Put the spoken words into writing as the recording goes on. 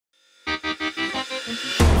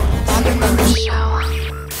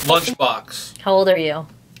Lunchbox. How old are you?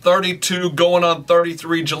 32, going on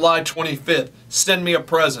 33, July 25th. Send me a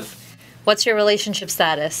present. What's your relationship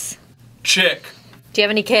status? Chick. Do you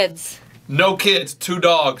have any kids? No kids, 2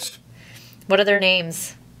 dogs. What are their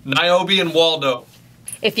names? Niobe and Waldo.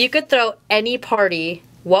 If you could throw any party,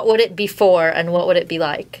 what would it be for and what would it be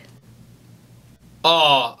like?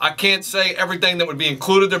 I can't say everything that would be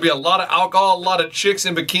included. There'd be a lot of alcohol, a lot of chicks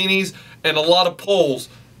in bikinis, and a lot of poles,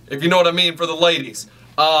 if you know what I mean, for the ladies.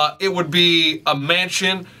 It would be a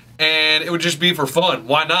mansion, and it would just be for fun.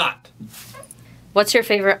 Why not? What's your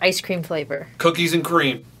favorite ice cream flavor? Cookies and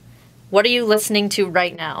cream. What are you listening to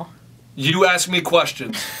right now? You ask me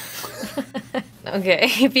questions.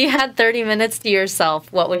 Okay, if you had 30 minutes to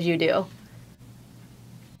yourself, what would you do?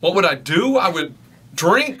 What would I do? I would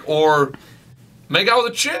drink or make out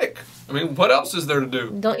with a chick. I mean, what else is there to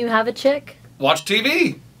do? Don't you have a chick? Watch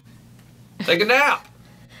TV. Take a nap.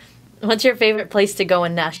 What's your favorite place to go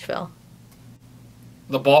in Nashville?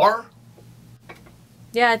 The bar.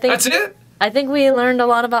 Yeah, I think That's it? I think we learned a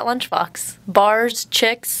lot about Lunchbox. Bars,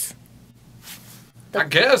 chicks. I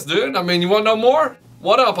guess, dude. I mean, you want to know more?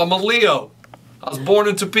 What up? I'm a Leo. I was born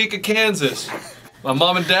in Topeka, Kansas. My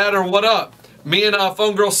mom and dad are what up. Me and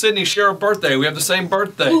phone girl Sydney share a birthday. We have the same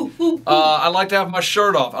birthday. I like to have my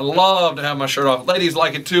shirt off. I love to have my shirt off. Ladies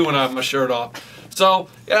like it too when I have my shirt off. So,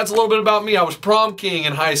 yeah, that's a little bit about me. I was prom king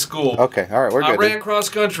in high school. Okay, all right, we're good. I ran cross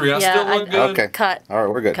country. I still look good. Okay. Cut. All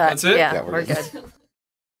right, we're good. Cut. That's it? Yeah, Yeah, we're good.